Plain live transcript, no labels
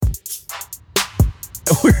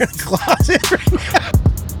in a closet right now.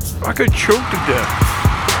 I could choke to death.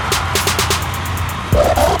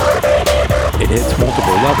 It hits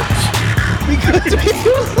multiple levels. Because we were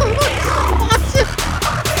in a closet.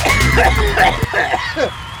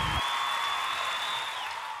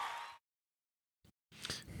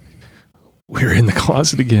 We're in the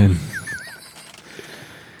closet again.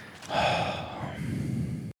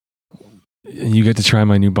 And you get to try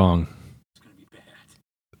my new bong.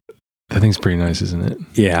 That thing's pretty nice, isn't it?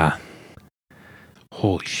 Yeah.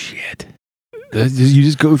 Holy shit. You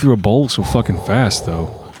just go through a bowl so fucking fast,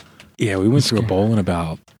 though. Yeah, we went through a bowl in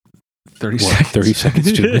about 30 seconds. 30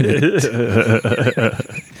 seconds to a minute.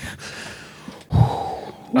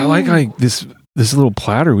 I like this little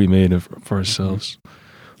platter we made for ourselves.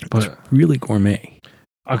 But It's really gourmet.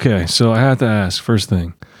 okay, so I have to ask, first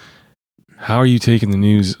thing, how are you taking the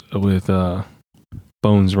news with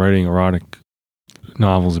Bones writing erotic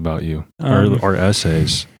novels about you or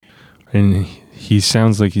essays? And he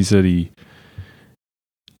sounds like he said you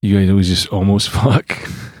guys always just almost fuck.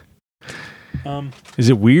 Is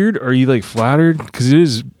it weird? Are you like flattered? Because it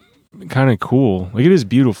is kind of cool. Like it is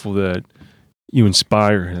beautiful that you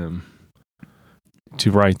inspire him to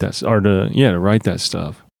write that or to write that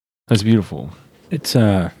stuff. That's beautiful. It's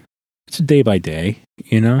a day by day,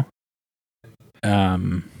 you know.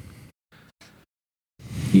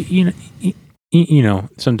 You know,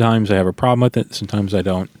 sometimes I have a problem with it. Sometimes I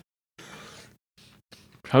don't.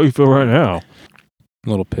 How do you feel right now? I'm a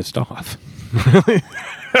little pissed off. Really?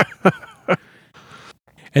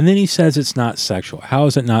 And then he says it's not sexual. How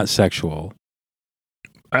is it not sexual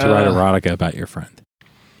to write erotica about your friend?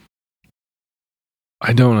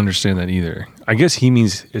 I don't understand that either. I guess he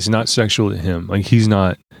means it's not sexual to him. Like he's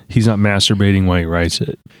not masturbating while he writes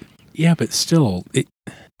it. Yeah, but still, I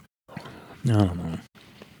don't know.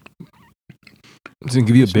 Does it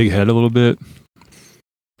give you a big head a little bit?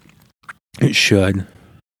 It should.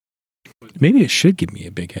 Maybe it should give me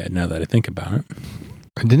a big head now that I think about it.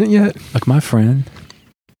 I didn't yet. Like my friend,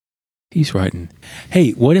 he's writing,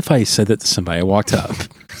 hey, what if I said that to somebody? I walked up.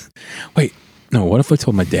 Wait, no, what if I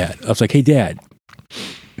told my dad? I was like, hey, Dad.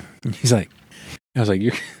 He's like, I was like,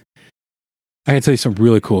 I can tell you something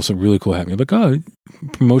really cool happening. I'm like, oh,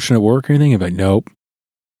 promotion at work or anything? I'm like, nope,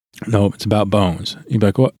 it's about Bones. You'd be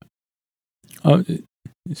like, what? Oh,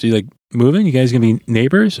 so you like moving? You guys gonna be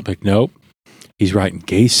neighbors? I'm like, nope. He's writing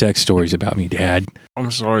gay sex stories about me, Dad.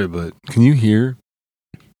 I'm sorry, but can you hear?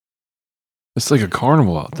 It's like a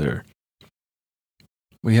carnival out there.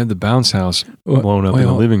 We had the bounce house blown up in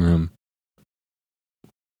the living room.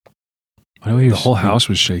 The whole house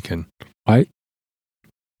was shaking. What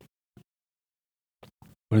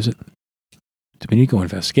is it? Do we need to go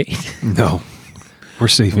investigate? No. We're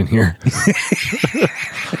safe in here.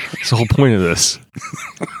 That's the whole point of this.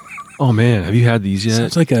 Oh, man. Have you had these yet?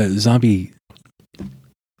 Sounds like a zombie.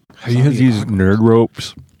 Have you had these nerd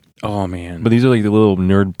ropes? Oh, man. But these are like the little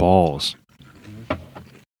nerd balls.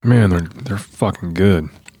 Man, they're fucking good.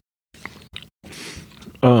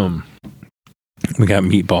 We got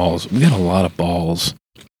meatballs. We got a lot of balls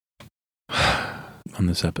on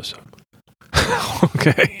this episode.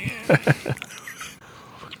 Okay.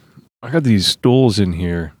 I got these stools in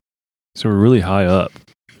here. So we're really high up.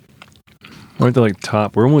 We're at the like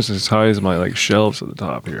top. We're almost as high as my like shelves at the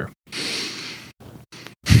top here.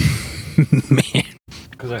 Man.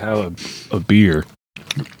 Because I have a beer.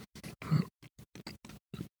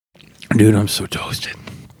 Dude, I'm so toasted.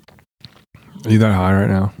 Are you that high right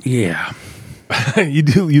now? Yeah. You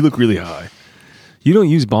do. You look really high. You don't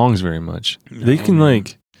use bongs very much. No, they can man.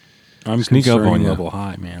 like I'm sneak up on you. level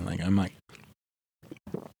high, man. Like I'm like,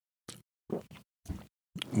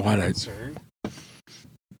 why did Are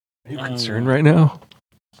you concerned right now?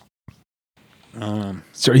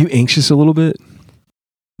 So are you anxious a little bit?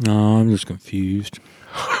 No, I'm just confused.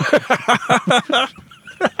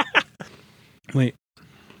 Wait.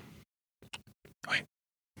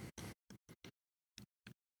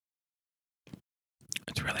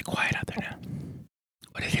 It's really quiet out there now.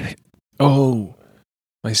 What did you? Oh,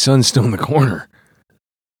 my son's still in the corner.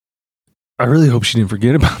 I really hope she didn't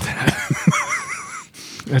forget about that.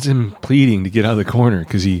 That's him pleading to get out of the corner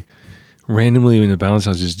because he randomly in the bounce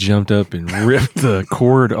house just jumped up and ripped the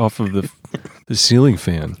cord off of the ceiling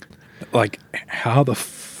fan. Like, how the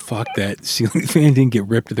fuck that ceiling fan didn't get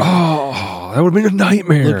ripped to the Oh, that would have been a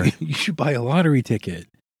nightmare. Look, you should buy a lottery ticket.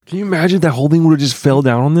 Can you imagine that whole thing would have just fell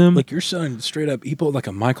down on them? Like your son, straight up, he pulled like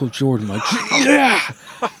a Michael Jordan, like yeah,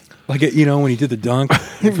 like you know when he did the dunk.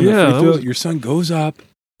 From the free throw, your son goes up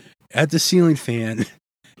at the ceiling fan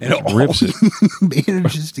and it rips it.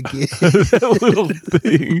 Manages to get that little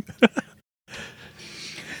thing.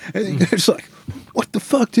 And you're just like, what the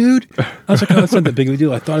fuck, dude? I was like, oh, it's not that big of a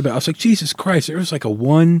deal. I thought about it. I was like, Jesus Christ, there was like a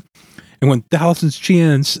 1 in 1,000th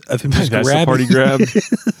chance of him just That's the grabbing. party grab.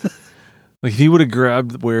 Like if he would have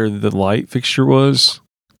grabbed where the light fixture was,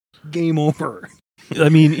 Game over. I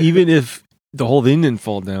mean, even if the whole thing didn't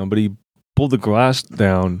fall down, but he pulled the glass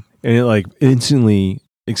down and it like instantly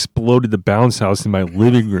exploded the bounce house in my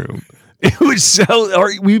living room. It would sell,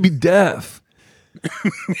 or we'd be deaf.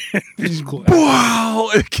 Wow!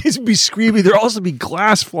 And kids would be screaming. There'd also be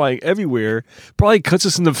glass flying everywhere. Probably cuts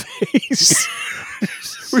us in the face.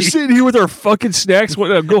 We're sitting here with our fucking snacks.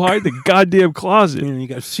 Want to go hide in the goddamn closet? And you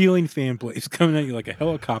got ceiling fan blades coming at you like a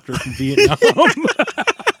helicopter from Vietnam.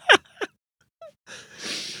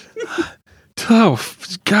 Oh,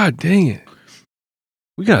 God dang it!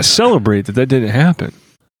 We gotta celebrate that didn't happen.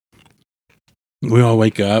 We all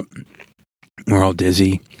wake up. We're all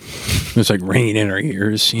dizzy. It's like raining in our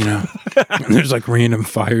ears, you know. And there's like random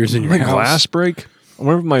fires in your My house. glass break. I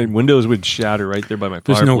wonder if my windows would shatter right there by my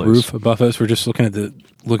There's fireplace. no roof above us. We're just looking at the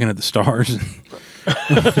stars and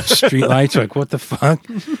street lights. Like, what the fuck?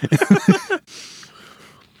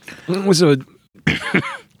 It was the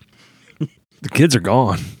kids are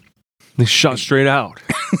gone. They shot straight out.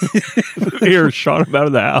 The air shot them out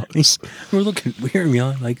of the house. We're looking weird,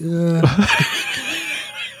 yelling like,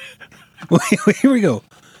 Wait, here we go.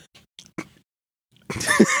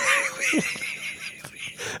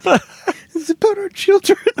 It's about our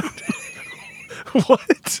children.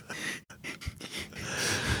 What?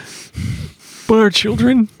 But our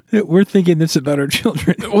children? We're thinking this about our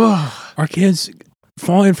children. Whoa. Our kids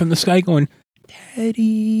falling from the sky going, Daddy.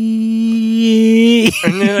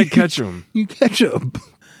 And then I catch them. You catch them.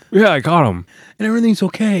 Yeah, I caught them. And everything's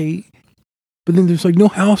okay. But then there's like no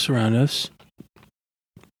house around us.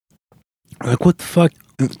 Like, what the fuck?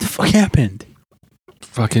 What the fuck happened?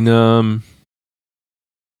 Fucking,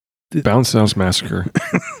 Bounce House Massacre.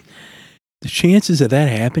 The chances of that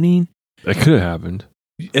happening That could have happened.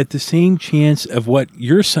 at the same chance of what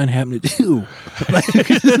your son happened to do. Like,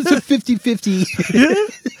 it's a 50-50.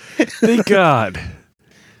 Thank God.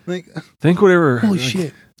 Like, Think whatever. holy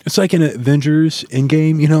shit. It's like an Avengers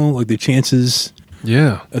Endgame, you know, like the chances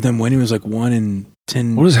Yeah. of them winning was like 1 in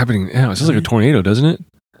 10. What is happening now? It sounds like a tornado, doesn't it?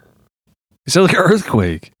 It sounds like an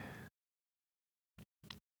earthquake.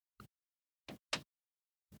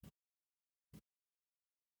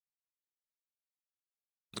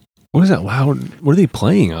 What is that loud? What are they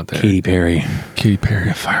playing out there? Katy Perry. Katy Perry.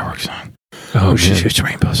 A fireworks song. Oh, She man. shoots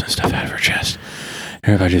rainbows and stuff out of her chest.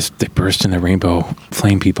 Everybody they burst in the rainbow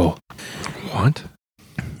flame people. What?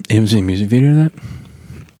 It was in a music video of that?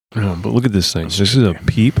 No, but look at this thing. This is a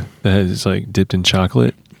peep that is like dipped in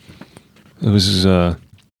chocolate. It was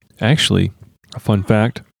actually a fun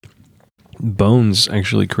fact. Bones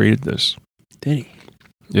actually created this. Did he?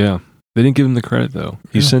 Yeah. They didn't give him the credit though.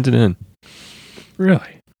 He Yeah. sent it in.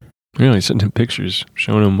 Really? Yeah, he sent him pictures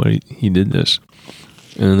showing him what he did this.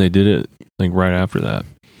 And then they did it like right after that.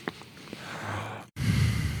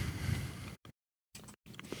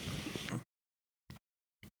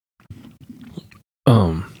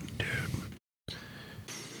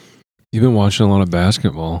 You've been watching a lot of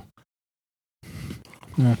basketball.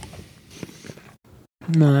 Nah.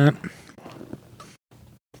 I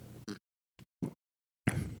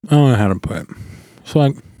don't know how to put it. So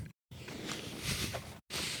like,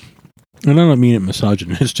 and I don't mean it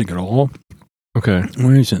misogynistic at all. Okay. In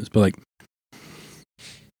any sense, but like,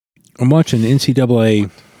 I'm watching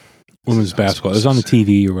NCAA women's basketball. It was on the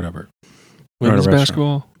TV or whatever. We're at a Women's restaurant.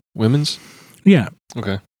 basketball? Women's? Yeah.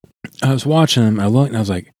 Okay. I was watching them. I looked and I was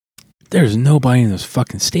like, there's nobody in those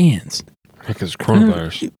fucking stands. Because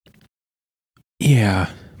coronavirus. Yeah.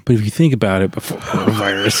 But if you think about it before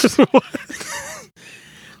coronavirus,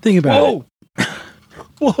 think about it.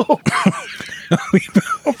 Whoa.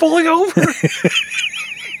 I'm falling over.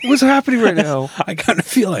 What's happening right now? I kind of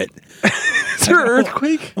feel it. Is there an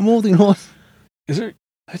earthquake? I'm holding on. Is there?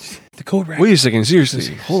 The code rack. Wait a second.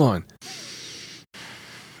 Seriously. Hold on.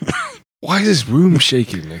 Why is this room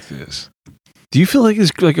shaking like this? Do you feel like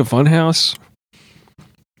it's like a fun house?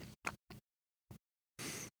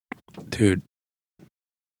 Dude.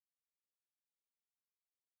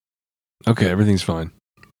 Okay, everything's fine.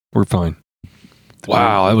 We're fine.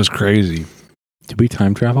 Wow, that was crazy. Did we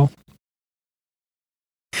time travel?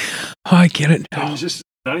 Oh, I get it now. just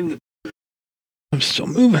not even I'm still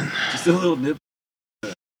moving. just a little nip.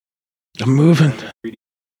 I'm moving.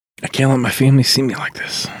 I can't let my family see me like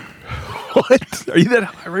this. What? Are you that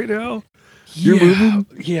high right now? You're yeah, moving?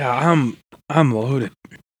 Yeah, I'm loaded.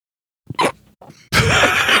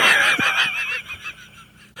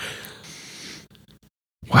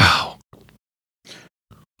 Wow.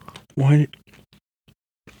 Why?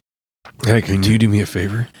 Hey, can you do me a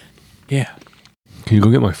favor? Yeah. Can you go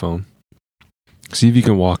get my phone? See if you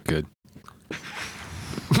can walk good.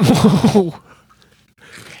 Whoa.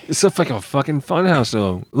 This stuff like a fucking funhouse,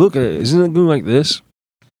 though. Look at it. Isn't it going like this?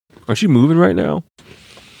 Aren't you moving right now?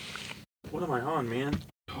 What am I on, man?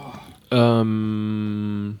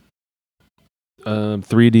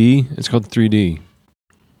 3D. It's called 3D.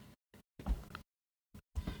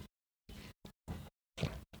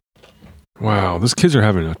 Wow, those kids are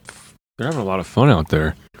having a lot of fun out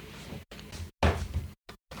there.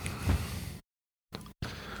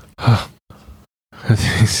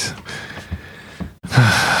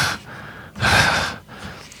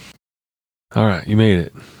 All right, you made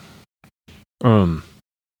it. Do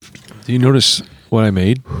you notice what I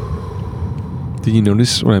made? Did you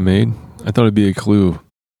notice what I made? I thought it'd be a clue.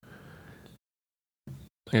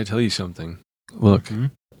 I gotta tell you something. Look. Hmm?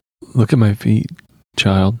 Look at my feet,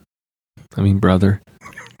 child. I mean, brother.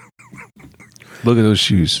 Look at those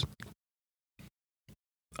shoes.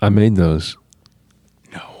 I made those.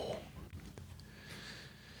 No.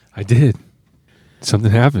 I did.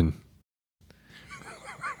 Something happened.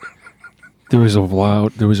 There was a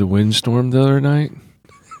windstorm the other night,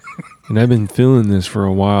 and I've been feeling this for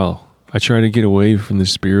a while. I try to get away from the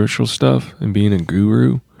spiritual stuff and being a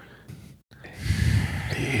guru.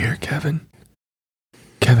 Are you here, Kevin?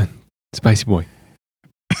 Kevin, spicy boy.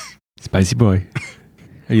 Spicy boy.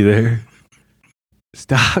 Are you there?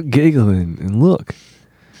 Stop giggling and look.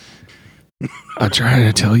 I'm trying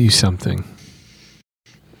to tell you something.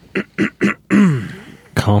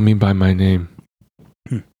 Call me by my name.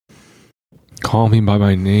 Call me by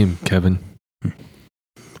my name, Kevin.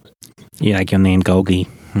 You like your name Gogi?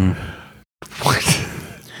 What?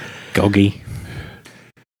 Gogi.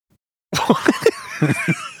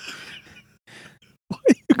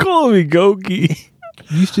 You calling me Gogi?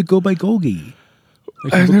 You used to go by Gogi.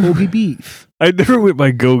 Like I never- Gogi beef. I never went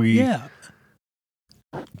by Gogi. Yeah.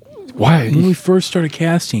 Why? When we first started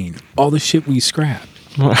casting, all the shit we scrapped.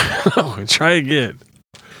 Try again.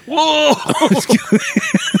 Whoa!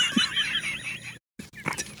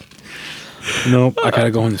 Nope. I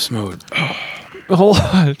gotta go in this mode. Hold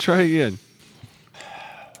on. Try again.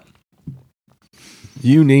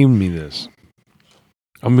 You named me this.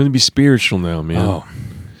 I'm going to be spiritual now, man. Oh.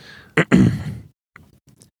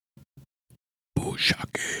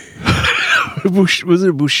 Bushaki. Was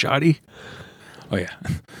it Bushati? Oh, yeah.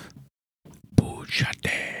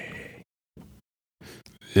 Bushati.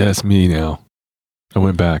 Yeah, it's me now. I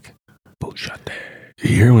went back. Bushati.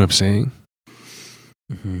 You hear what I'm saying?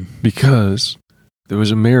 Mm-hmm. Because there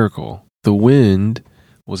was a miracle. The wind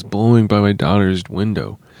was blowing by my daughter's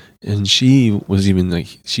window. And she was even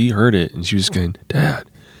like, she heard it and she was going, Dad,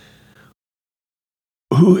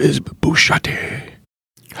 who is Bushati?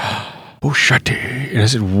 Bushati. And I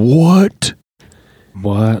said, what?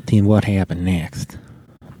 What happened next?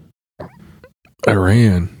 I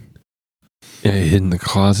ran and I hid in the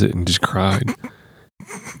closet and just cried.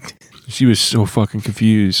 She was so fucking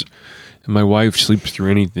confused. And my wife sleeps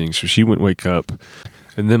through anything, so she wouldn't wake up.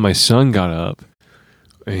 And then my son got up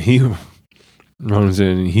and he runs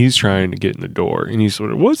in and he's trying to get in the door. And he's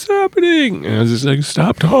sort of, what's happening? And I was just like,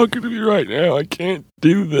 stop talking to me right now. I can't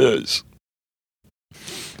do this.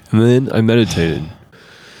 And then I meditated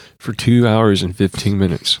for 2 hours and 15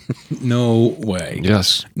 minutes. No way.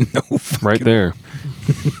 Yes. No Right there.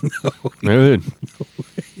 No.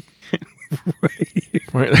 Right.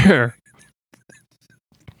 Right there.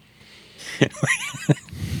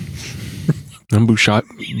 I'm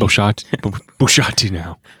Bushati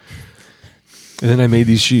now. And then I made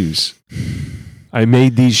these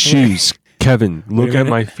shoes. Kevin, look Wait a at minute.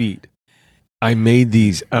 my feet. I made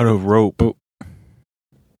these out of rope.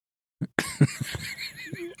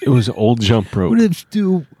 It was an old jump rope. What did it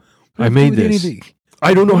do? I made this.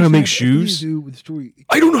 I don't know how to make shoes. I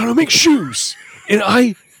don't know how to make shoes. And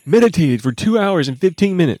I meditated for 2 hours and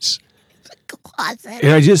 15 minutes.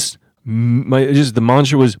 And I just, the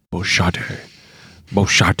mantra was Bushati,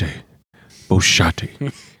 Bushati,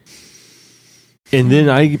 Bushati. And then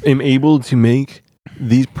I am able to make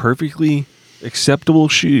these perfectly acceptable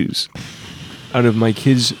shoes out of my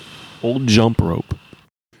kid's old jump rope.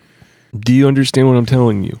 Do you understand what I'm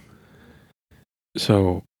telling you?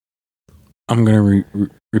 So, I'm going to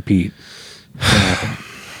repeat what happened.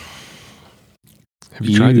 Have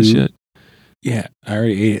you tried this yet? Yeah, I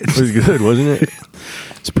already ate It it. was good, wasn't it?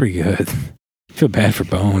 It's pretty good. I feel bad for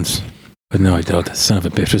Bones. But no, I don't. That son of a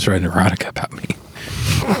bitch was writing erotica about me.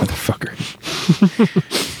 Motherfucker.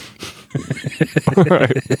 All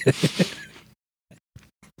right.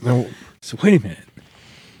 No, So wait a minute.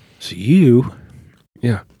 So you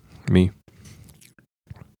me.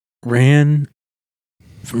 ran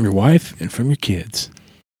from your wife and from your kids.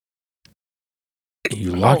 And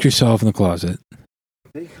you locked yourself in the closet.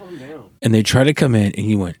 They calm down. And they tried to come in, and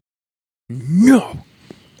you went, no.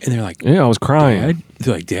 And they're like, Yeah, I was crying. Dad?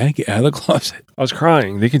 They're like, Dad, get out of the closet. I was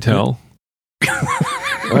crying. They can tell.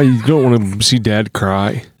 You don't want to see Dad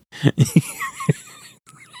cry.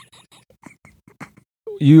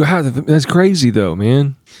 You have. That's crazy, though,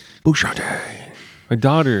 man. Bushate. My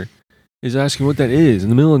daughter is asking what that is in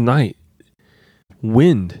the middle of the night.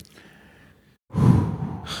 Wind.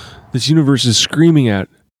 This universe is screaming at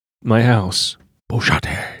my house.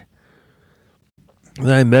 Bushate. Then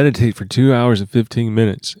I meditate for 2 hours and 15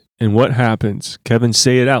 minutes. And what happens? Kevin,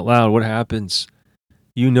 say it out loud. What happens?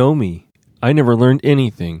 You know me. I never learned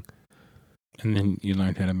anything. And then you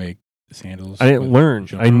learned how to make sandals. I didn't learn.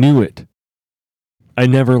 I knew it. I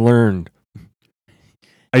never learned.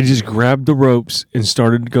 I just grabbed the ropes and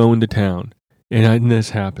started going to town. And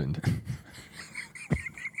this happened.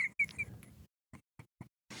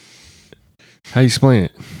 How do you explain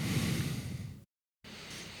it?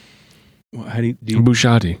 Well, how do you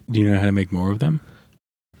Bushati. do you know how to make more of them?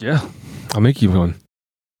 Yeah. I'll make you one.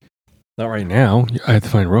 Not right now. I have to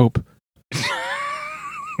find rope.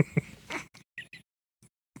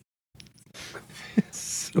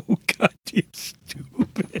 So goddamn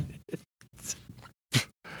stupid.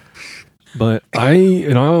 But I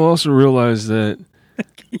also realized that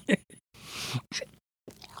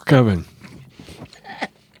Kevin,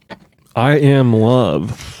 I am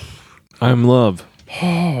love. I'm love.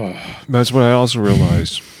 That's what I also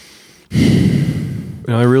realized.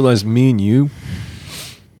 And I realized me and you,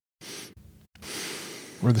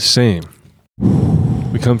 we're the same.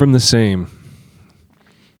 We come from the same.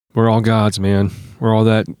 We're all gods, man. We're all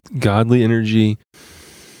that godly energy.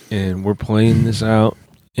 And we're playing this out.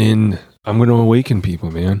 And I'm going to awaken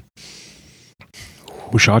people, man.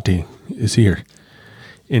 Bushati is here.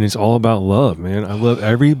 And it's all about love, man. I love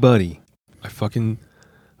everybody. I fucking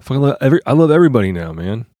love I love everybody now,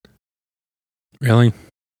 man. Really?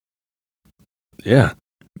 Yeah.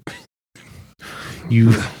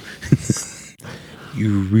 You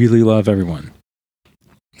really love everyone.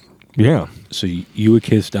 Yeah. So you would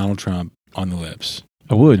kiss Donald Trump on the lips,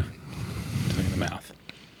 I would. in the mouth.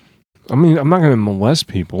 I mean, I'm not going to molest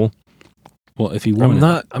people. Well, if he wanted,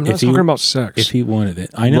 I'm not talking about sex. if he wanted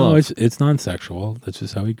it, I know Love. it's non-sexual. That's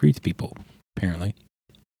just how he greets people. Apparently,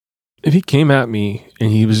 If he came at me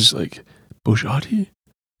and he was just like, Bushati?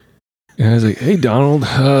 And I was like, hey, Donald,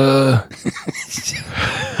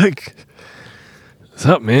 like, what's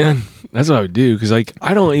up, man? That's what I would do. Because, like,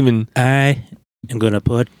 I don't even... I am gonna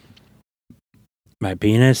put my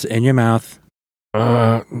penis in your mouth.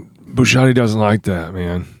 Bushati doesn't like that,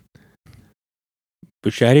 man.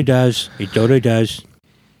 Bushati does. He totally does.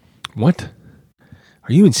 What?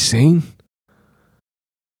 Are you insane?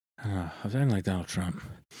 I was acting like Donald Trump.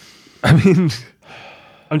 I mean,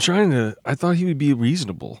 I'm trying to... I thought he would be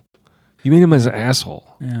reasonable. You made him as an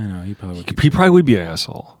asshole. Yeah, I know. He probably would. He probably would be an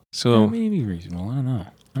asshole. So... maybe reasonable. I don't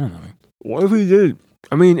know. What if he did?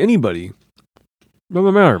 I mean, anybody.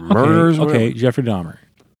 Doesn't matter. Murderers. Okay, Jeffrey Dahmer.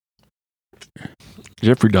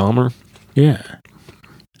 Jeffrey Dahmer. Yeah.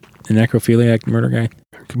 The necrophiliac murder guy?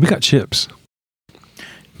 We got chips.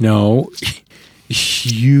 No.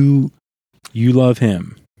 You love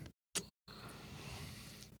him.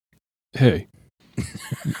 Hey.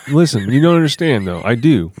 Listen, you don't understand, though. I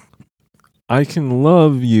do. I can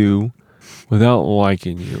love you without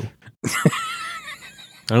liking you.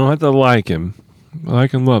 I don't have to like him, but I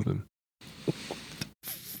can love him.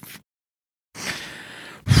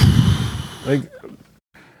 Like,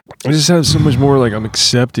 I just have so much more, like, I'm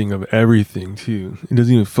accepting of everything, too. It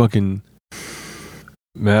doesn't even fucking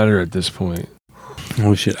matter at this point.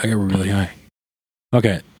 Oh shit, I got really high.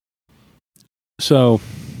 Okay. So,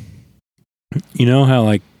 you know how,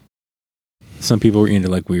 like, some people are into,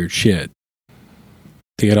 like, weird shit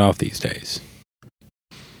to get off these days?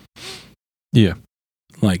 Yeah.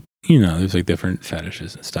 Like, you know, there's, like, different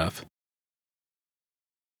fetishes and stuff.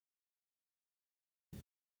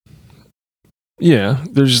 Yeah,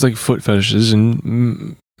 there's just like foot fetishes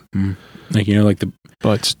and Like, you know, like the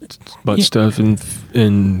butt Yeah. stuff and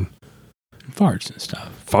farts and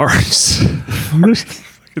stuff. farts.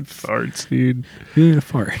 Fucking farts, dude. You're into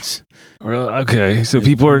farts. Well, okay, so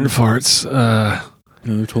people are into farts.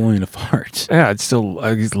 No, they're totally into farts. Yeah, I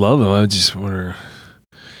just love them. I just wonder.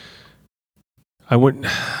 I wouldn't.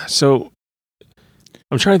 So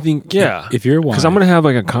I'm trying to think. Yeah, If you're because I'm gonna have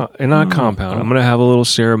like not a compound. I'm gonna have a little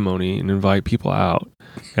ceremony and invite people out.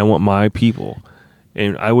 I want my people,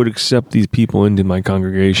 and I would accept these people into my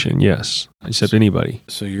congregation. Yes, I accept anybody.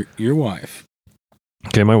 So your wife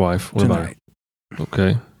Okay, my wife. What about tonight. her?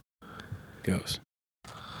 Okay. Goes.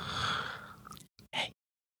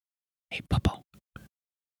 Hey, Bubble.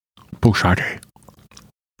 Bushati.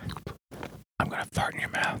 I'm gonna fart in your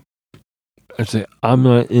mouth. I'd say, I'm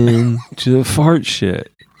not into the fart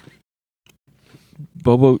shit.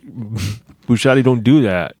 Bobo, Bushati, don't do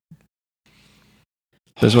that.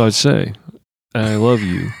 That's what I'd say. I love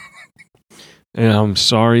you. And I'm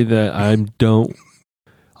sorry that I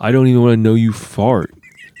don't even want to know you fart.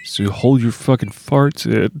 So hold your fucking farts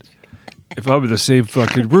in if I'm in the same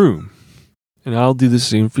fucking room. And I'll do the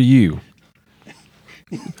same for you.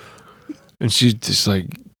 And she's just like,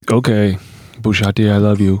 okay, Bushati, I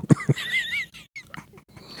love you.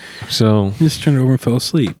 So He just turned over and fell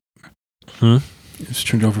asleep. Hmm? He just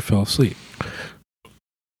turned over and fell asleep.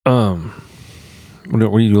 what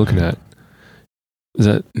are you looking at? Is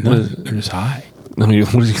that No, what is- they're just high. no,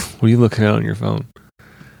 what are you looking at on your phone?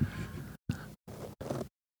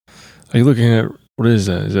 Are you looking at what is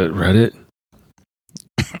that? Is that Reddit?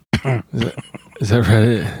 Is that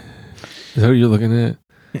Reddit? Is that what you're looking at?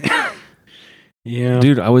 Yeah.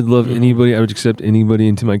 Dude, I would love anybody. I would accept anybody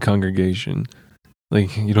into my congregation.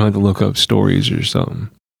 Like, you don't have to look up stories or something.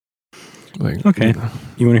 Like, Okay.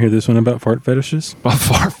 You want to hear this one about fart fetishes? About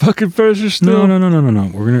fart fucking fetishes still?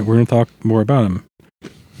 No. We're gonna talk more about them.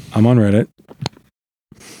 I'm on Reddit.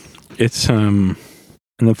 It's in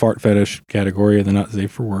the fart fetish category of the not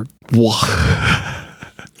safe for work. What? I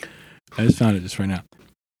just found it just right now.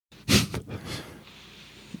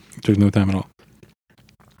 Took no time at all.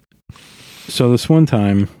 So this one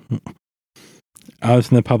time, I was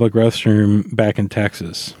in the public restroom back in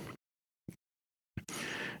Texas,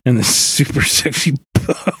 and the super sexy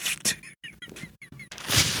buff dude.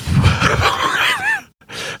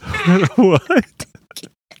 What?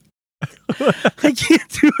 I can't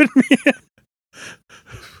do it, man.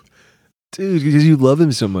 Dude, because you love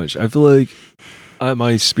him so much. I feel like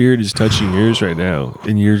my spirit is touching yours right now,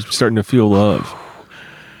 and you're starting to feel love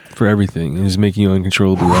for everything, and it's making you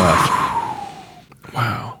uncontrollably laugh.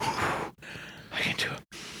 Wow. I can't do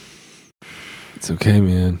it. It's okay,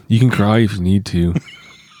 man. You can cry if you need to.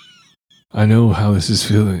 I know how this is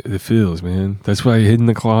feeling. It feels, man. That's why I hid in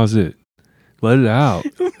the closet. Let it out.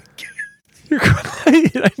 You're crying.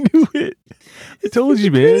 I knew it. I told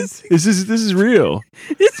you, man. This is real.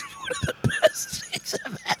 It's one of the best things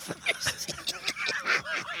I've ever seen.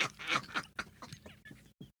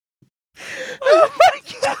 Oh my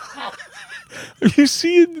god! Are you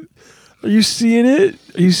seeing it?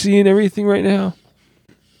 Are you seeing everything right now?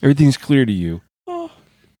 Everything's clear to you. Oh,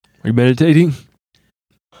 Are you meditating?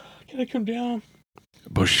 can I come down?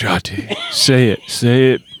 Bushati. Say it.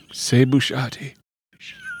 Say it. Say Bushati.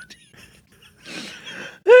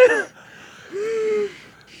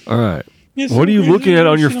 All right. Yes, What are you crazy looking at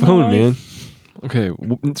on your shit in my phone, man? life. Okay.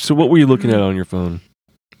 So what were you looking at on your phone?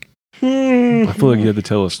 I feel like you have to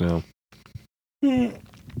tell us now. I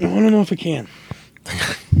don't know if I can.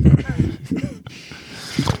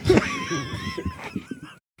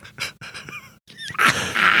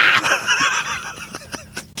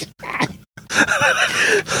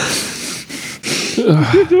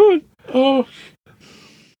 What you doing? Oh.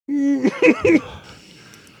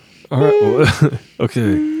 All right. Well,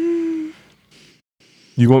 okay.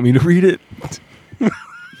 You want me to read it?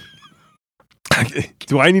 Okay.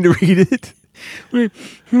 Do I need to read it?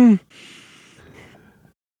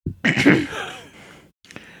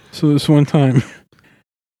 So this one time,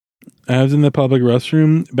 I was in the public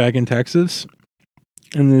restroom back in Texas,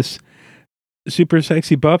 and this super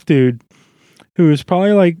sexy buff dude, who was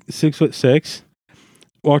probably like 6'6",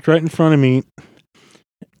 walked right in front of me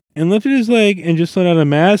and lifted his leg and just let out a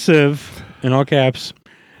massive, in all caps,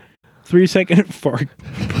 3-second fart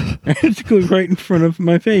practically right in front of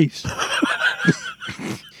my face.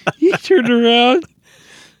 He turned around,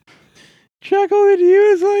 chuckled, and he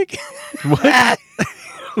was like, What?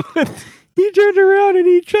 he turned around and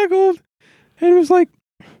he chuckled and was like,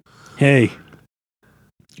 "Hey,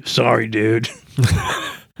 sorry, dude."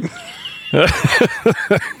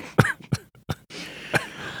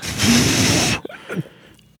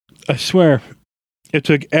 I swear, it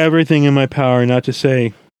took everything in my power not to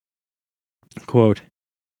say, quote,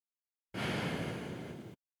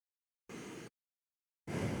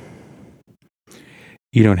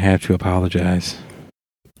 "You don't have to apologize.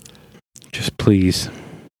 Just please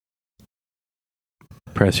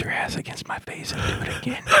press your ass against my face and do it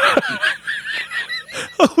again."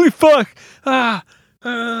 Holy fuck!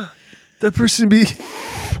 That person be.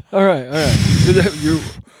 All right. So you're.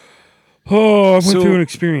 Oh, I went So- through an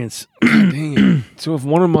experience. Dang it. So if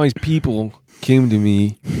one of my people came to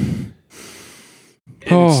me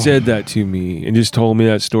said that to me and just told me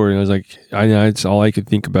that story. And I was like, it's all I could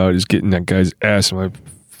think about is getting that guy's ass in my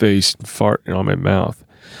face and farting on my mouth.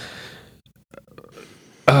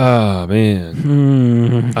 Oh,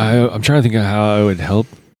 man. I'm trying to think of how I would help.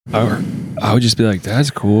 I would just be like, that's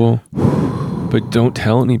cool, but don't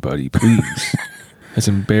tell anybody, please. That's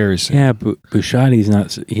embarrassing. Yeah, but Bushati's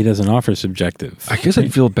not. He doesn't offer subjective. I guess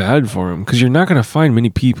I'd feel bad for him because you're not going to find many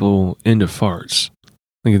people into farts.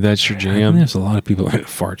 Like if that's your I think jam. there's a lot of people into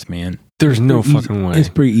farts, man. There's no Pretty fucking easy- way. It's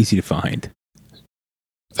pretty easy to find.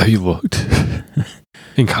 Have you looked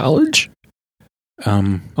in college?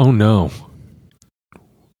 Oh no.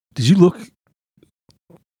 Did you look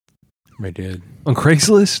I did. on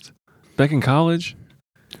Craigslist back in college?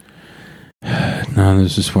 No,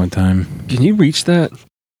 there's just one time. Can you reach that?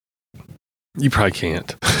 You probably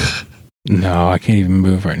can't. No, I can't even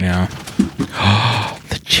move right now.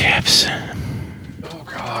 The chips. Oh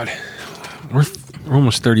God, we're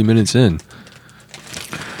almost 30 minutes in.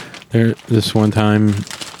 This one time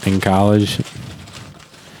in college,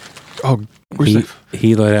 Oh, where's that?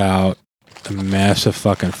 he let out a massive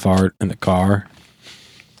fucking fart in the car.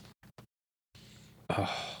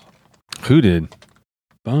 Who did?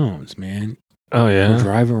 Bones, man. Oh We're yeah,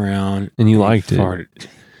 driving around and you he liked it. farted.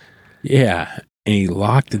 Yeah, and he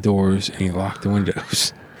locked the doors and he locked the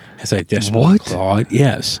windows. As I desperately What? clawed.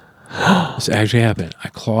 Yes, this actually happened. I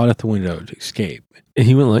clawed at the window to escape. And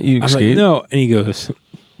he wouldn't let you I was escape. like, no, and he goes,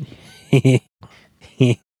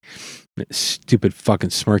 that stupid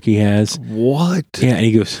fucking smirk he has. What? Yeah, and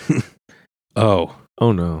he goes, oh,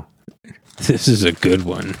 Oh no. this is a good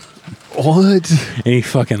one. What? And he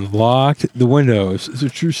fucking locked the windows. It's a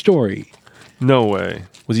true story. No way.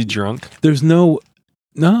 Was he drunk? There's no,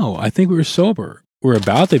 I think we were sober. We're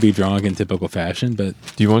about to be drunk in typical fashion, but.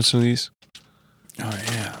 Do you want some of these? Oh,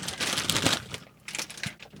 yeah.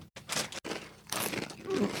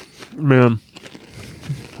 Man,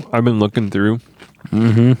 I've been looking through.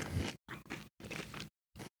 Mm-hmm.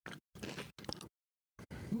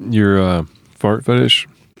 Your fart fetish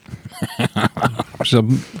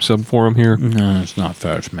sub forum here. No, it's not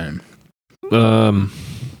fetish, man.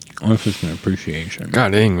 It's just an appreciation.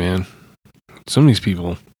 God dang, man. Some of these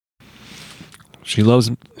people. She loves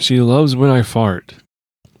when I fart.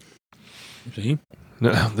 See?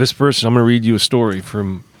 No, this person, I'm gonna read you a story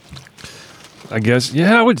from, I guess,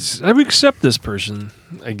 yeah, I would accept this person,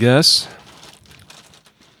 I guess.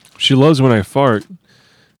 She loves when I fart.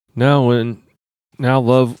 Now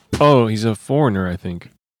love, oh, he's a foreigner, I think.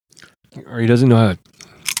 Or he doesn't know how to.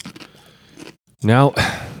 Now,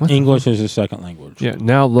 English is a second language. yeah,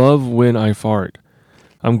 now love when I fart.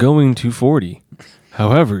 I'm going to 40.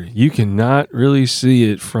 However, you cannot really see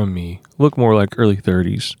it from me. Look more like early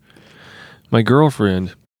 30s. My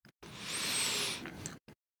girlfriend.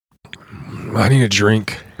 I need a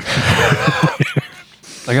drink.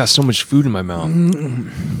 I got so much food in my mouth.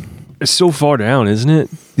 It's so far down, isn't it?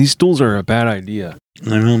 These stools are a bad idea.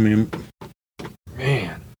 I know, man.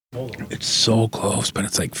 Man, It's so close, but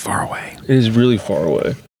it's like far away. it is really far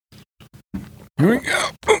away. Here we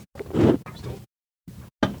go.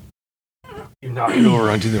 You knock it over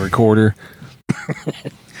onto the recorder.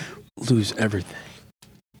 Lose everything.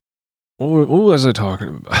 What was I talking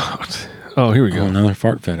about? Oh, here we Oh, go. another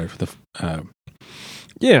fart fetish.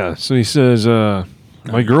 Yeah, so he says,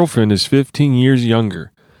 my girlfriend is 15 years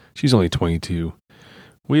younger. She's only 22.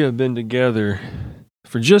 We have been together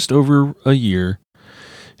for just over a year.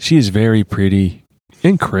 She is very pretty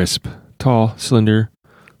and crisp, tall, slender,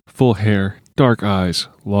 full hair, dark eyes,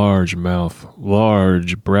 large mouth,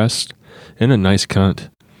 large breast, and a nice cunt.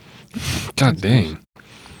 God dang.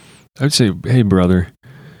 I'd say, hey, brother,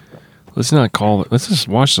 let's not call it. Let's just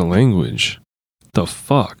watch the language. The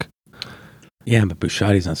fuck? Yeah, but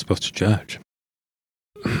Bushati's not supposed to judge.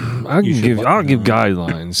 I'll You should give let them know.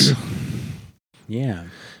 guidelines. Yeah.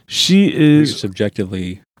 She You're is.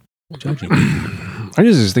 subjectively judging. I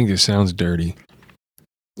just think it sounds dirty.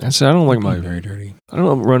 I don't like my. very dirty. I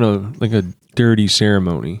don't run a dirty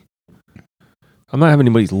ceremony. I'm not having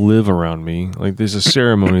anybody live around me. Like there's a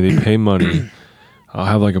ceremony, they pay money. I'll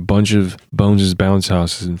have like a bunch of Bones' bounce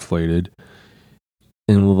houses inflated,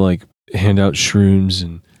 and we'll like hand out shrooms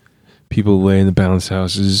and people lay in the bounce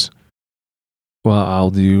houses while I'll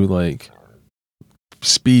do like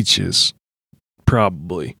speeches,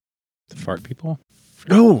 probably. The fart people?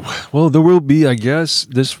 No, well there will be. I guess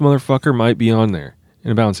this motherfucker might be on there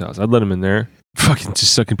in a bounce house. I'd let him in there. Fucking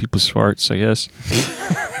just sucking people's farts, I guess.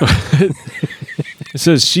 It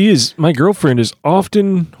says my girlfriend is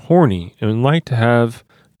often horny and would like to have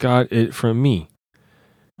got it from me.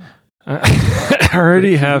 I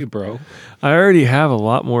already Good for have you, bro. I already have a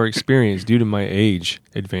lot more experience due to my age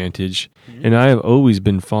advantage, and I have always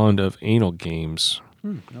been fond of anal games.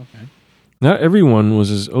 Okay. Not everyone was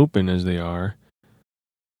as open as they are.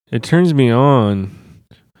 It turns me on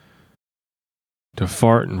to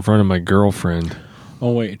fart in front of my girlfriend.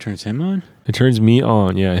 Oh wait, it turns him on. It turns me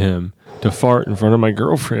on, yeah, him, to fart in front of my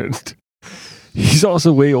girlfriend. He's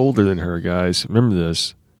also way older than her, guys. Remember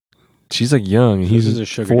this. She's like young, and So he's this is in a his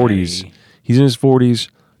sugar 40s. daddy. He's in his 40s.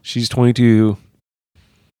 She's 22.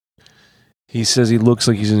 He says he looks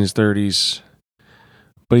like he's in his 30s.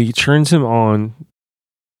 But he turns him on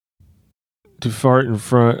to fart in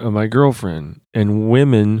front of my girlfriend. And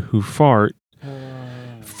women who fart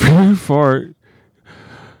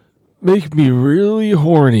make me really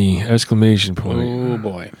horny! Exclamation point. Oh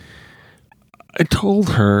boy. I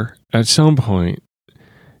told her at some point,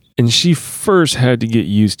 and she first had to get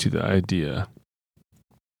used to the idea.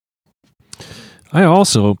 I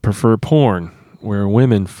also prefer porn, where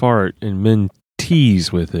women fart and men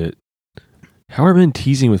tease with it. How are men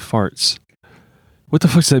teasing with farts? What the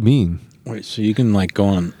fuck does that mean? Wait, so you can like go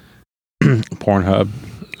on Pornhub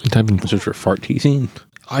Type in, and search for fart teasing?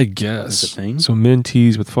 I guess. That's a thing? So men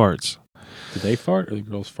tease with farts. Do they fart or the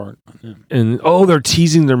girls fart on them? And they're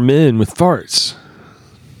teasing their men with farts.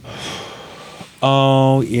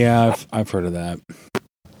 Oh yeah, I've heard of that.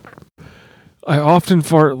 I often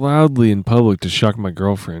fart loudly in public to shock my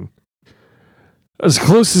girlfriend. As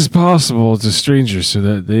close as possible to strangers so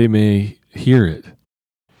that they may hear it.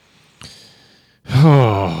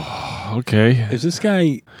 Oh, okay. Is this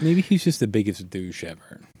guy? Maybe he's just the biggest douche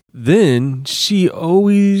ever. Then she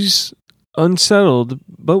always unsettled,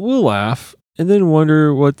 but will laugh and then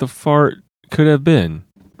wonder what the fart could have been.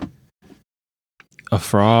 A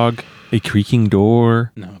frog, a creaking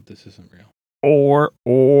door, No, this isn't real.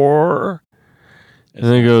 or. It's And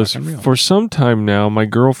then it not goes, fucking real. for some time now, my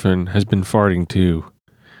girlfriend has been farting too,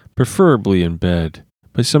 preferably in bed,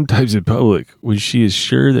 but sometimes in public when she is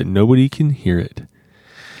sure that nobody can hear it.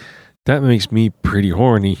 That makes me pretty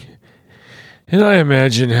horny. And I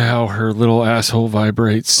imagine how her little asshole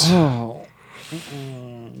vibrates. Oh,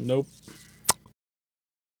 nope.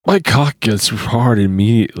 My cock gets hard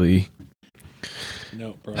immediately.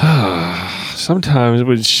 No, bro. Sometimes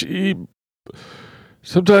when she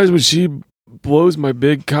blows my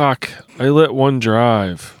big cock, I let one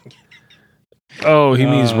drive. Oh, he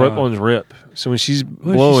means let one's rip. So when she's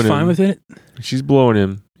blowing she's fine him, with it. she's blowing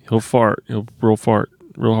him, he'll fart. He'll fart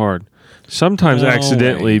real hard. Sometimes No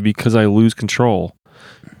accidentally way. because I lose control.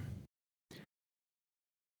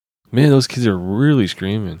 Man, those kids are really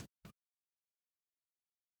screaming.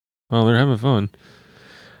 Well, they're having fun.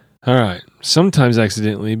 All right. Sometimes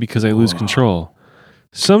accidentally because I lose control.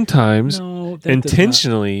 Sometimes No, that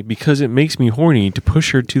intentionally because it makes me horny to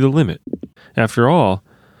push her to the limit. After all,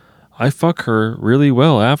 I fuck her really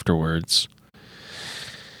well afterwards.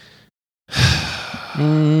 I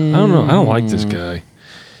don't know. I don't like this guy.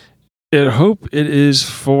 I hope it is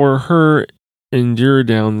for her endure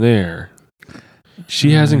down there.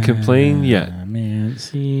 She hasn't complained yet. Man,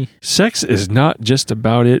 see. Sex is not just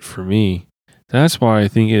about it for me. That's why I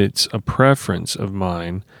think it's a preference of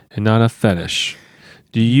mine and not a fetish.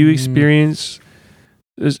 Do you experience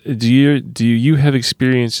this? Do you have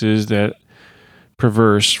experiences that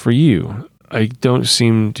perverse for you? I don't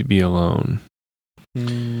seem to be alone.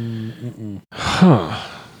 Huh.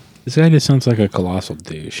 This guy just sounds like a colossal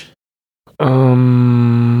douche.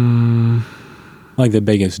 Like the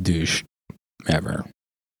biggest douche ever.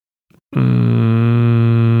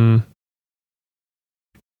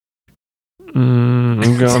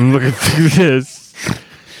 I'm looking through this.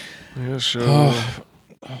 Yeah, sure.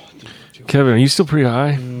 Kevin, are you still pretty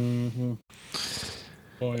high? Mm-hmm.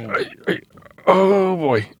 Oh, yeah. Oh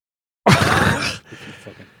boy.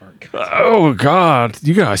 Fucking fart. Oh God.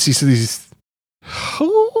 You guys see some of these.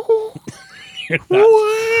 Oh,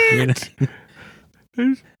 what?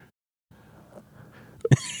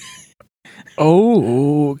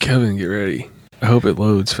 Oh, Kevin, get ready. I hope it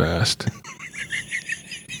loads fast.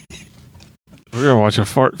 We're gonna watch a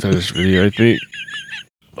fart fetish video, I think.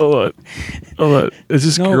 Hold on. Is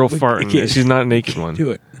this No, girl we farting? can't. She's not a naked one.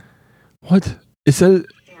 Do it. What? Is that?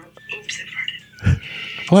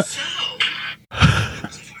 What?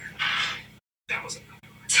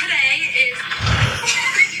 Today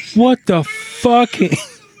is. What the fuck? Oh my god,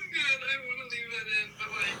 I want to leave that in, but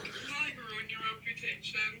like, it's not like ruin your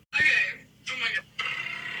reputation. Okay. Oh my god.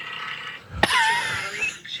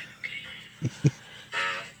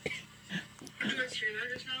 Did you guys hear that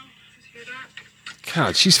just now? Did you hear that?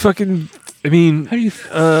 God, she's fucking. I mean, How do you?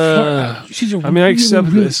 I She's a mean, I accept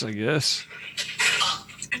this, I guess.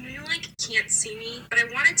 I know you like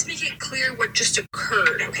wanted to make it clear what just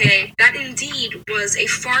occurred, okay? That indeed was a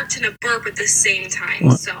fart and a burp at the same time,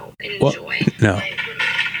 What? so enjoy. No.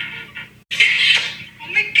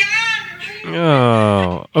 Oh my god!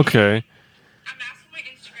 Oh, okay. I'm asking my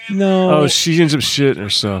Instagram. No. Oh, she ends up shitting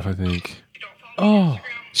herself, I think. If you don't follow me on Oh. Instagram,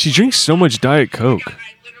 She drinks so much Diet Coke.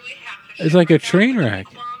 I literally have to It's shit like a right now. train wreck.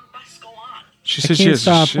 Come on, let's go on. She I said she can't has to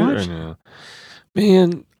stop shit right watching. now.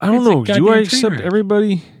 Man, I don't It's a know. Do I goddamn train accept wreck.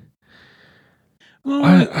 everybody? Well,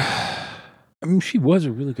 I, I mean, she was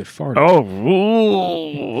a really good farter.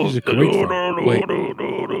 oh, She's a great fart. Wait.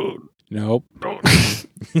 Nope.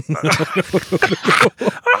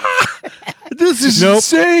 This is Nope.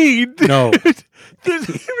 insane. No. What is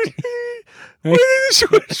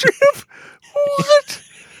this shrimp? What?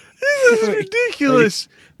 This is Wait. ridiculous.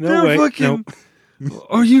 No They're way. fucking. Nope.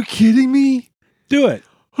 Are you kidding me? Do it.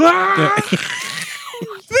 Ah!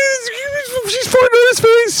 She's farting on his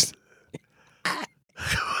face.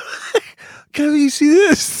 Can you see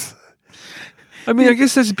this? I mean, I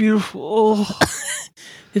guess that's beautiful.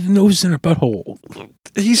 His nose is in her butthole.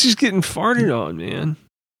 He's just getting farted on, man.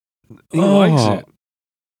 He Oh. likes it.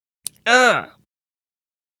 Ah.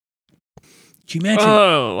 Can you imagine?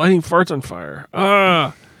 Oh, lighting farts on fire.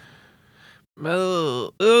 Ah.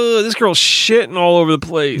 Oh, this girl's shitting all over the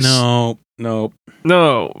place. No. Nope.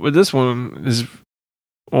 No, but this one is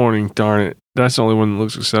warning, darn it. That's the only one that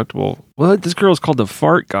looks acceptable. What? This girl's called the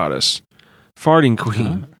Fart Goddess. Farting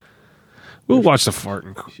Queen. We'll watch the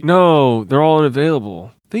Farting Queen. No, they're all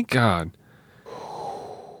unavailable. Thank God.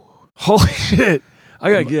 Holy shit.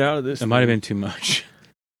 I gotta get out of this. It might have been too much.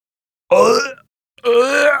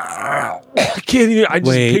 I can't even. I'm just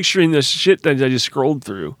Wait. picturing this shit that I just scrolled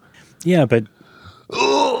through. Yeah, but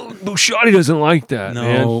Oh, Bushotti doesn't like that, No,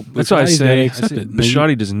 man. That's what I Bushotti's say. gotta I accept said it.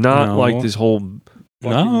 Bushotti does not No. like this whole fucking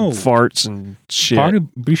No. farts and shit. part of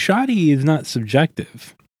Bushotti is not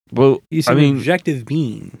subjective. well, He's I an mean, objective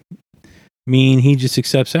being. Mean he just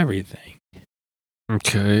accepts everything.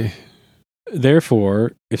 okay.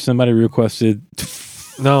 Therefore, if somebody requested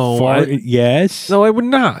No, fart, I, yes, no, I would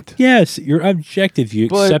not. yes, you're objective. You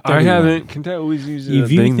But accept I everyone. haven't. Can I always use You a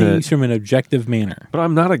view thing things that? from an objective manner. But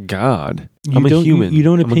I'm not a god. You I'm a don't, human. You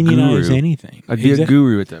don't I'm a opinionize guru. anything. I'd be a Exact-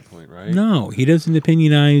 guru at that point, right? No, he doesn't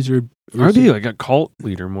opinionize or I'd be like a cult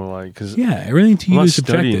leader, more like, because yeah, everything to I'm you not is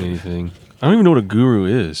studying subjective. anything. I don't even know what a guru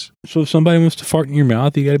is. So if somebody wants to fart in your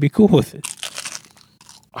mouth, you got to be cool with it.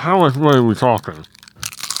 How much money are we talking?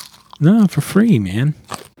 No, for free, man.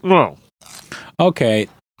 No. Okay,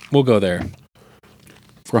 we'll go there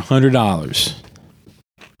for $100.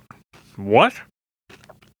 What?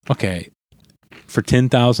 Okay, for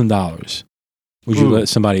 $10,000, would you Ooh. let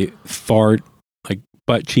somebody fart like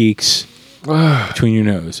butt cheeks between your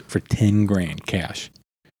nose for 10 grand cash?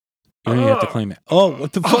 You don't even have to claim it. Oh,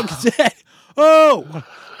 what the fuck is that? Oh,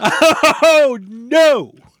 oh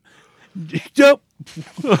no! Nope.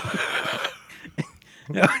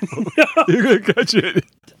 You're gonna catch it.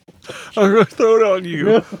 I'm gonna throw it on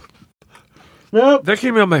you. Nope. That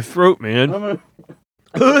came out of my throat, man.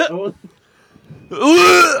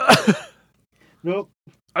 Nope.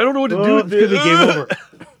 I don't know what to do with this. the game over.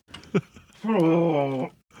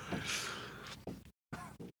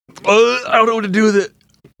 I don't know what to do with it.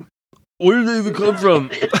 Where did they even come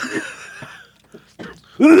from?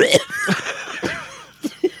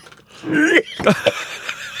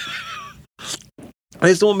 I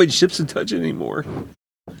just don't want my chips to touch it anymore.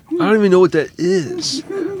 I don't even know what that is.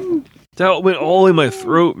 That went all in my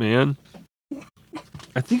throat, man.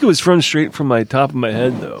 I think it was from straight from my top of my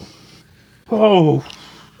head, though. Oh,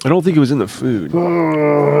 I don't think it was in the food.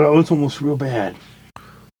 that was almost real bad.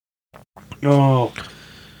 Oh,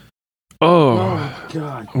 Oh,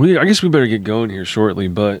 God. I guess we better get going here shortly,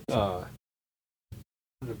 but I'm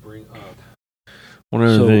gonna bring up one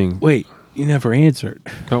other thing. Wait, you never answered.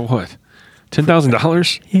 About what?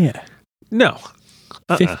 $10,000? Yeah. No.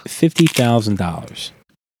 $50,000.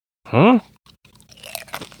 Huh?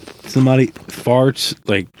 Somebody farts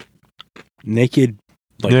like naked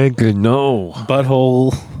like Nigga, no.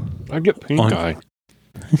 butthole I get pink On- eye.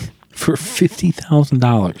 for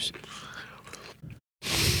 $50,000.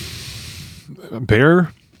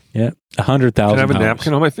 Bear? Yeah, $100,000. Can I have a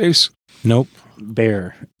napkin on my face? Nope.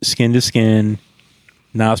 Bear, skin to skin,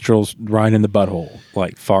 nostrils right in the butthole,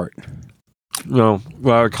 like fart. No.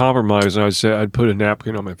 Well, I would compromise and I would say I'd put a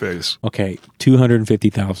napkin on my face. Okay,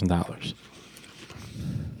 $250,000.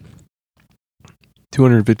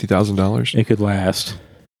 $250,000? It could last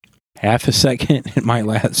half a second. It might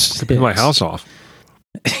last. Pay my house off.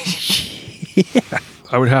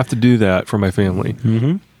 I would have to do that for my family.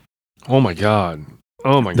 Mm-hmm. Oh my God.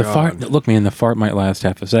 Oh my The god. fart. Look, man, the fart might last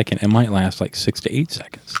half a second. It might last like 6 to 8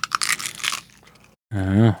 seconds. I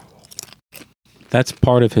don't know. That's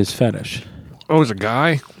part of his fetish. Oh, it's a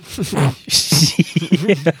guy. Yeah.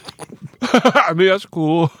 I mean, that's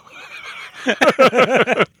cool.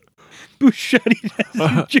 Buschetti as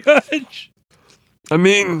a judge. I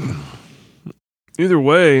mean, either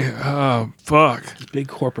way, fuck. Big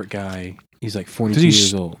corporate guy. He's like Did 42 he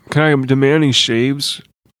years old. Can I demand he shaves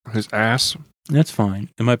his ass? That's fine.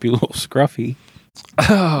 It might be a little scruffy.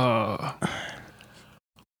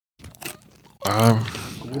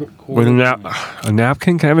 With a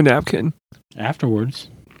napkin? Can I have a napkin? Afterwards.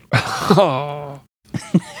 Can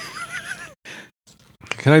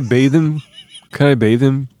I bathe him? Can I bathe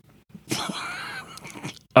him?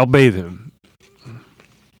 I'll bathe him.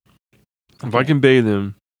 If I can bathe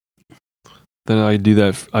him, then I do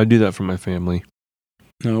that. I do that for my family.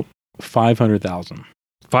 Nope. 500,000.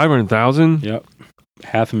 500,000. Yep.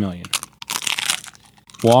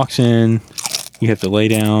 $500,000. Walks in. You have to lay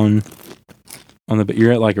down on the bed.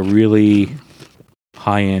 You're at like a really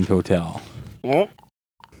high-end hotel. Oh.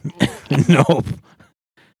 Nope.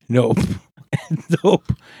 Nope. Nope.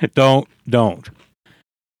 Don't.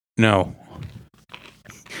 No.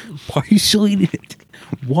 Why are you still eating it?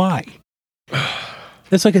 Why?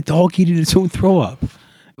 That's like a dog eating its own throw up.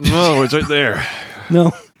 No, it's right there.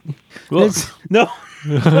 No. Look. No.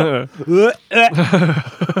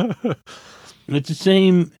 It's the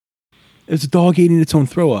same as a dog eating its own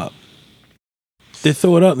throw up. They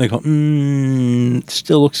throw it up and they go,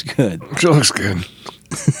 still looks good. It looks good.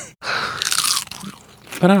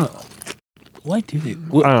 But I don't know. Why do they? I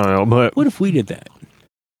don't know, but What if we did that?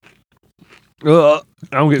 I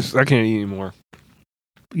can't eat anymore.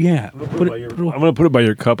 Yeah. I'm gonna put it by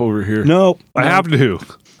your cup over here. No. I have to.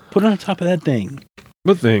 Put it on top of that thing.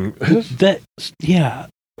 What thing? Yeah.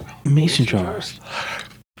 Mason jars.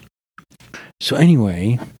 So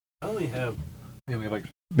anyway. I only have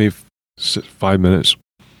maybe 5 minutes.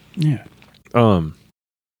 Yeah.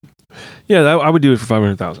 Yeah, I would do it for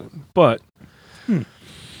 500,000. But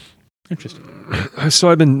Interesting. so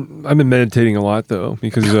I've been meditating a lot though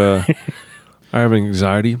because I have an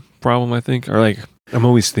anxiety problem. I think, or like I'm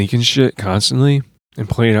always thinking shit constantly and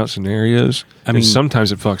playing out scenarios. I mean,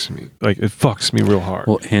 sometimes it fucks me. Like it fucks me real hard.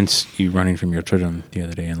 Well, hence you running from your children the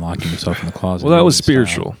other day and locking yourself in the closet. Well, that was Style.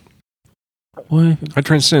 spiritual. What? I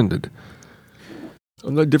transcended.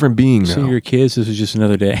 I'm a different being now. So your kids, this was just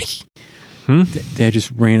another day. Hmm? Dad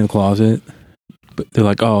just ran in the closet, but they're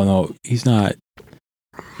like, "Oh no, he's not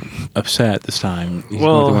upset this time. He's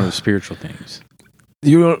going through one of the spiritual things."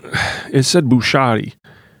 You don't. It said Buschetti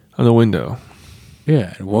on the window.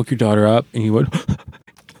 Yeah, and woke your daughter up, and you went,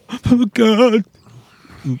 "Oh God!"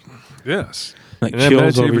 Yes. Like And I chills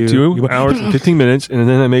meditated over for you. 2 You went, hours and 15 minutes, and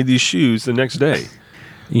then I made these shoes the next day.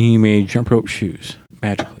 You made jump rope shoes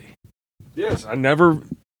magically. Yes, I never.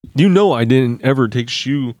 You know, I didn't ever take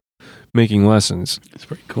shoe making lessons. It's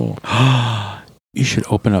pretty cool. You should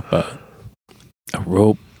open up a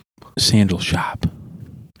rope sandal shop.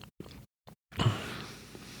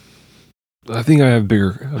 I think I have a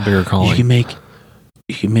bigger calling. You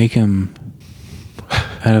can make them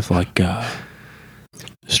out of like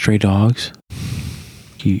stray dogs.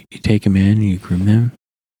 You take them in, you groom them,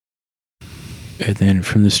 and then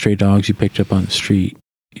from the stray dogs you picked up on the street,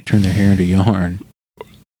 you turn their hair into yarn,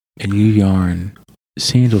 and you yarn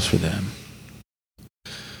sandals for them.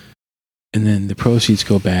 And then the proceeds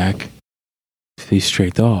go back to these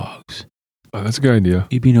stray dogs. Oh, that's a good idea.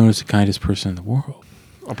 You'd be known as the kindest person in the world.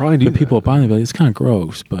 I'll probably do But people will buy them, be like, it's kind of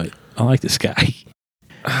gross, but I like this guy.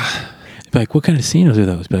 Be like, what kind of sandals are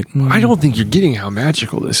those? Be like, I don't think you're getting how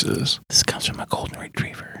magical this is. This comes from a golden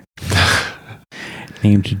retriever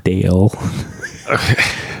named Dale. Okay.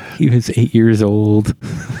 He was 8 years old.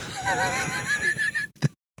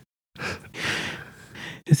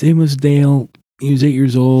 His name was Dale. He was 8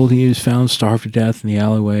 years old. He was found starved to death in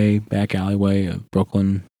the back alleyway of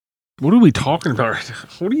Brooklyn. What are we talking about?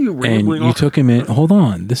 What are you And rambling you on? took him in. Hold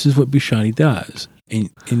on. This is what Buschetti does. And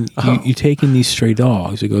you take in these stray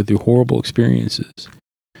dogs that go through horrible experiences.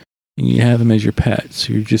 And you have them as your pets.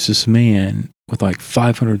 So you're just this man with like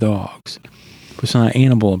 500 dogs. But it's not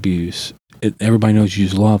animal abuse. Everybody knows you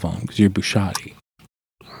just love them because you're Buschetti.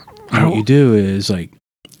 And what you do is like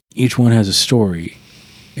each one has a story.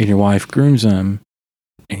 And your wife grooms them.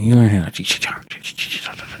 And you learn how to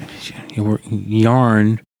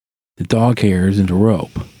yarn the dog hairs into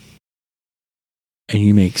rope. And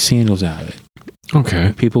you make sandals out of it.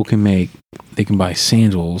 Okay. People can buy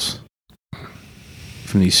sandals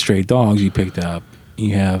from these stray dogs you picked up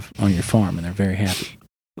you have on your farm, and they're very happy.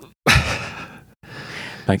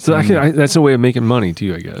 Like, So that's a way of making money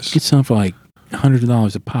too, I guess. get some for like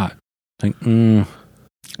 $100 a pot. Like,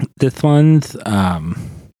 this one's, I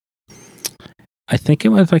think it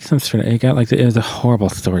was like some sort of, it was a horrible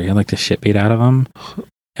story. It had like the shit beat out of them.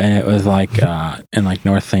 And it was like, in like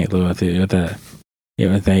North St. Louis, it was a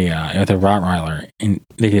Rottweiler, and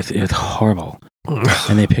it was horrible.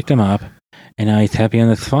 And they picked him up, and now he's happy on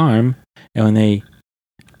this farm. And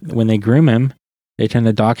when they groom him, they turn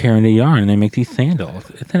the dog hair into yarn, and they make these sandals.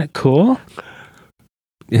 Isn't it cool?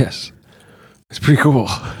 Yes. It's pretty cool.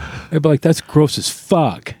 They'd be like, that's gross as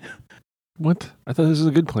fuck. What? I thought this was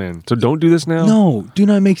a good plan. So don't do this now? No, do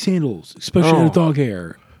not make sandals, especially out Oh. of dog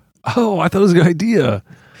hair. Oh, I thought it was a good idea.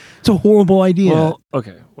 It's a horrible idea. Well,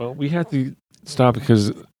 okay. Well, we have to stop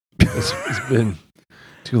because it's been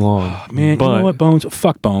too long. Man, but, you know what, Bones?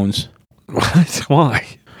 Fuck Bones. What? Why?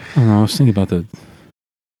 I don't know. I was thinking about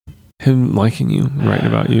Him liking you, writing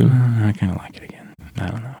about you. I kind of like it again. I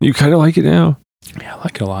don't know. You kind of like it now. Yeah, I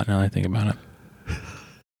like it a lot now that I think about it.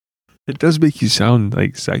 It does make you sound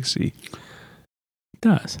like sexy. It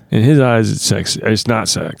does. In his eyes, it's sexy. It's not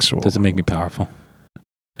sexual. Does it make me powerful?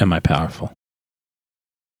 Am I powerful?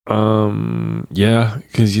 Yeah,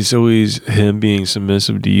 because it's always him being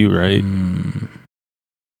submissive to you, right?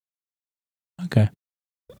 Okay.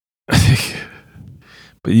 I think.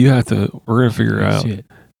 But you have to. We're gonna figure out See it.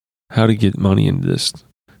 how to get money into this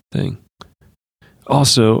thing.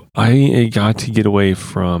 Also, I got to get away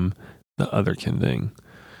from the otherkin thing.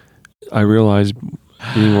 I realized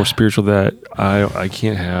being more spiritual that I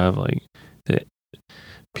can't have like that.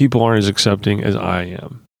 People aren't as accepting as I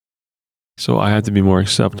am, so I have to be more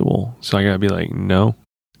acceptable. So I gotta be like, no,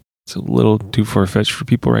 it's a little too far fetched for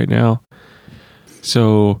people right now.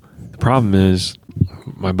 So the problem is,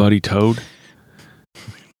 my buddy Toad.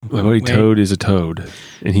 My buddy Wait. Toad is a toad,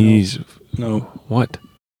 and he's No, what?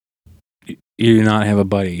 you do not have a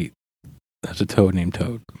buddy that's a toad named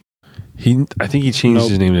Toad. I think he changed Nope.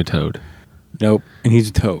 his name to Toad. Nope. And he's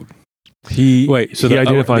a toad. He Wait, so he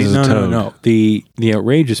identifies as a toad. No. The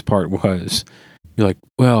outrageous part was, you're like,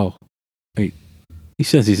 well, wait, he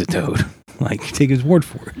says he's a toad. Like, take his word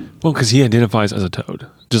for it. Well, because he identifies as a toad,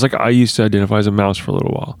 just like I used to identify as a mouse for a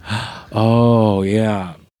little while. Oh,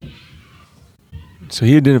 yeah. So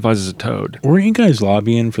he identifies as a toad. Weren't you guys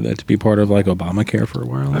lobbying for that to be part of like Obamacare for a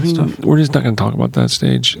while and I mean, stuff? we're just not going to talk about that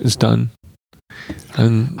stage. It's done.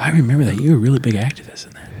 And I remember that. You were a really big activist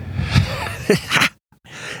in that.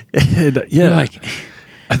 yeah, You're like,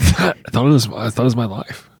 I thought it was my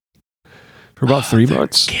life for about 3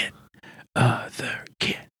 months. Other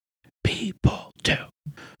kid. People do.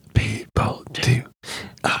 People do.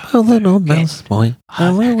 I'm a little mouse boy.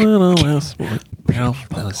 I'm a little mouse boy. Mouse,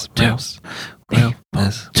 mouse, mouse. Mouse,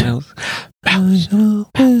 mouse,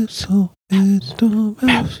 mouse.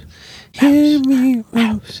 Mouse. Hear me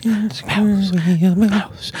mouse and squirrely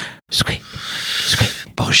mouse. Squeak.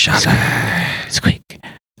 Squeak. Bullshutter. Squeak.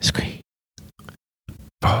 Squeak.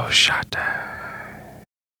 Bullshutter.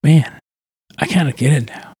 Man, I kind of get it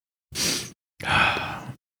now.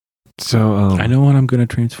 So, I know what I'm going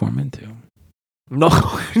to transform into. No,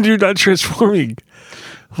 you're not transforming.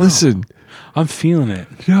 Listen, I'm feeling it.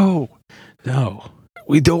 no.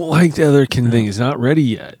 We don't like the other thing. It's not ready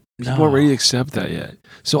yet. People aren't ready to accept that yet.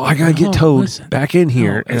 So I gotta get No, Toad listen. back in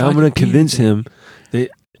here, No, and if I'm I gonna could be convince anything- him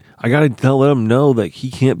that I gotta let him know that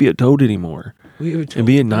he can't be a Toad anymore and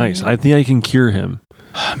being nice. I think I can cure him.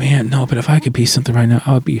 Oh, man, no, but if I could be something right now,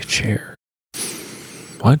 I would be a chair.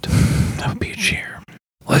 What? I would be a chair.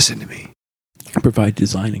 Listen to me. I provide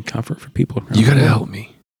design and comfort for people. around You gotta the world. help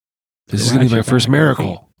me. This is So gonna be how's my your first back?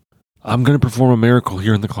 miracle. I'm gonna perform a miracle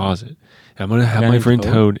here in the closet. I'm gonna have Guy my named friend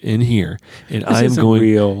Toad? Toad in here, and This I am isn't going.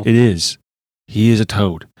 real. It is. He is a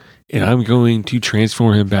toad. And I'm going to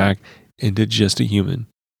transform him back into just a human.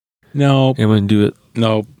 No, And I'm going to do it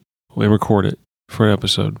no. and record it for an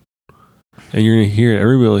episode. And you're going to hear it.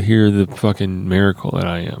 Everybody will hear the fucking miracle that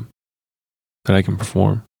I am. That I can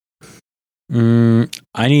perform.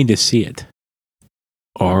 I need to see it.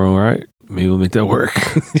 All right. Maybe we'll make that work.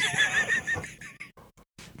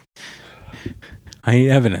 I need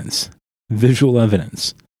evidence. Visual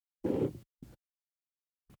evidence.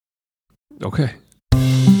 Okay.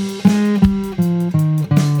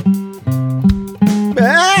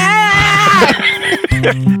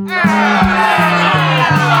 Ah!